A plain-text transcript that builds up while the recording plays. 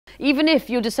Even if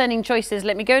your discerning choice is,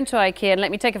 let me go into Ikea and let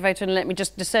me take a photo and let me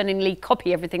just discerningly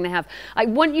copy everything they have. I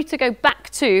want you to go back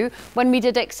to when we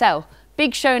did Excel.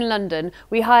 Big show in London.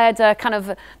 We hired a kind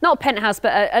of, not a penthouse,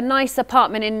 but a nice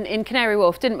apartment in Canary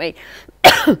Wharf, didn't we?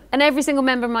 And every single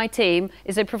member of my team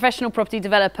is a professional property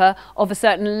developer of a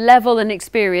certain level and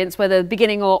experience, whether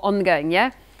beginning or ongoing,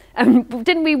 yeah? And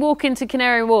didn't we walk into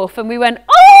Canary Wharf and we went,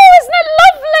 oh, isn't it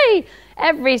lovely?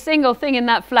 Every single thing in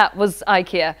that flat was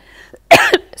Ikea.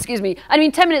 Excuse me. I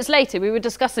mean, 10 minutes later, we were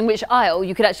discussing which aisle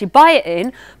you could actually buy it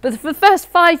in. But for the first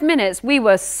 5 minutes, we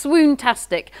were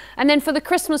swoon-tastic. And then for the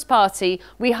Christmas party,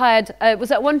 we hired, was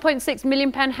that £1.6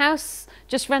 million house?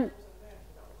 Just rent.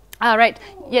 Ah, right.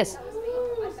 Yes.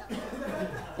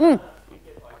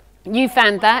 You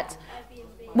found that.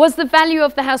 Was the value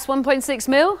of the house 1.6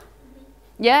 mil?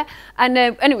 Yeah, and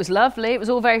it was lovely. It was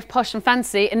all very posh and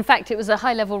fancy. In fact, it was a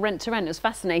high-level rent-to-rent. It was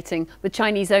fascinating with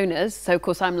Chinese owners. So, of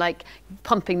course, I'm like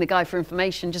pumping the guy for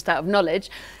information just out of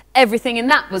knowledge. Everything in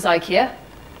that was Ikea,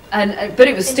 but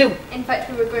it was still. In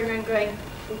fact, we were going around going,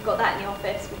 we've got that in the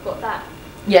office. We've got that.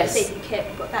 Yes. The staging kit.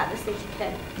 We've got that. The staging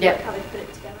kit. Yeah. How they put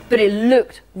it together. But it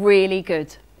looked really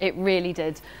good. It really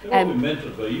did. It all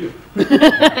invented by you.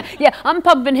 Yeah, I'm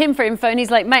pumping him for info and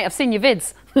he's like, mate, I've seen your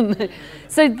vids.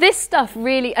 So this stuff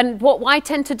really, and what I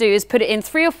tend to do is put it in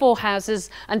 3 or 4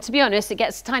 houses, and to be honest, it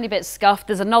gets a tiny bit scuffed,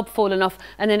 there's a knob falling off,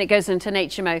 and then it goes into an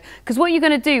HMO. Because what you're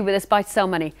going to do with this buy to sell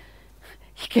money,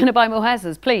 you're going to buy more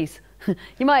houses, please.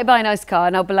 You might buy a nice car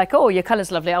and I'll be like, oh, your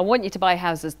colour's lovely, I want you to buy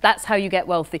houses. That's how you get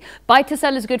wealthy. Buy to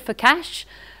sell is good for cash.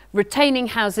 Retaining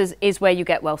houses is where you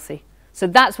get wealthy. So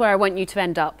that's where I want you to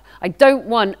end up. I don't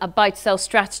want a buy-to-sell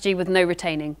strategy with no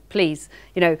retaining, please.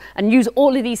 You know, and use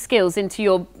all of these skills into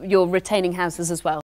your retaining houses as well.